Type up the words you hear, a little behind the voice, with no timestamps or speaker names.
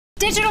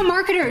Digital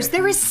marketers,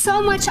 there is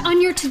so much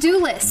on your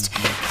to-do list.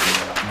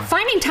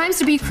 Finding times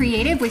to be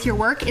creative with your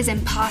work is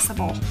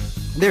impossible.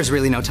 There's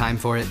really no time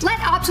for it. Let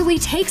Optily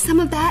take some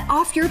of that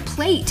off your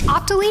plate.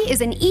 Optily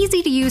is an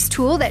easy-to-use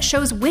tool that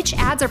shows which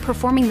ads are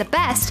performing the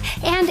best,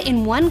 and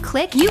in one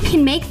click, you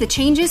can make the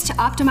changes to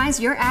optimize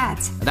your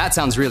ads. That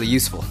sounds really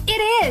useful. It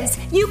is!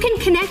 You can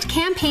connect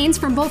campaigns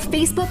from both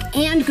Facebook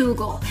and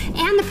Google,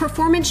 and the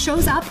performance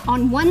shows up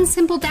on one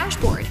simple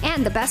dashboard.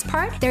 And the best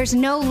part? There's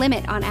no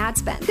limit on ad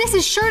spend. This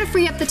is sure to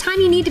free up the time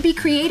you need to be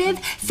creative,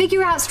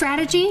 figure out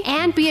strategy,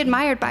 and be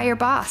admired by your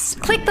boss.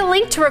 Click the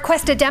link to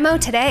request a demo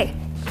today.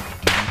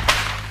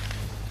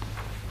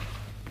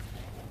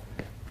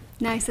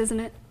 Nice, isn't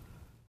it?